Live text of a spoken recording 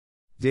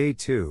Day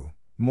 2,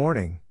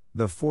 Morning,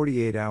 the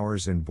 48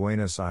 hours in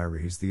Buenos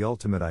Aires, the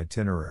ultimate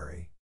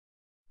itinerary.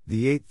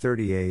 The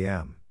 8:30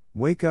 a.m.,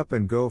 wake up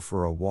and go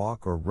for a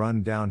walk or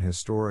run down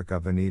historic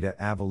Avenida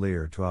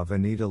Avelear to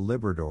Avenida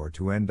Liberador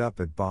to end up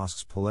at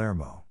Bosques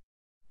Palermo.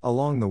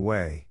 Along the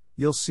way,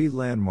 you'll see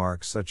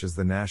landmarks such as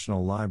the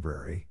National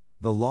Library,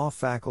 the Law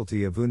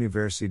Faculty of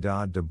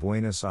Universidad de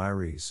Buenos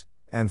Aires,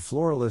 and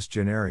Floralis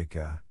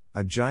Genérica,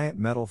 a giant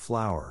metal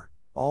flower,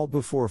 all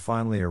before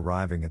finally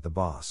arriving at the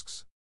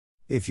Bosques.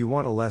 If you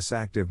want a less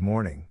active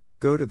morning,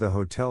 go to the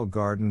hotel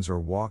gardens or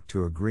walk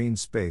to a green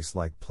space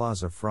like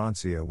Plaza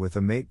Francia with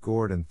a mate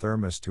gourd and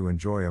thermos to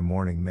enjoy a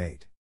morning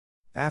mate.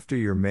 After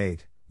your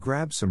mate,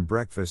 grab some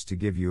breakfast to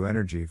give you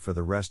energy for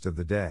the rest of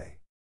the day.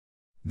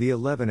 The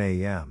 11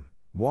 a.m.,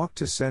 walk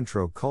to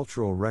Centro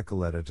Cultural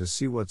Recoleta to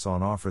see what's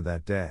on offer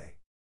that day.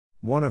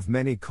 One of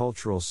many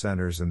cultural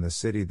centers in the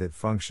city that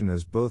function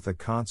as both a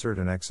concert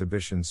and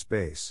exhibition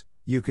space,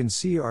 you can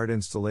see art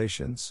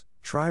installations,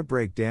 try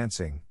break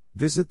dancing,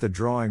 visit the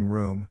drawing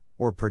room,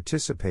 or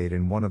participate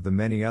in one of the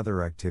many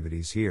other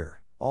activities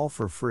here, all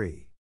for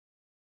free.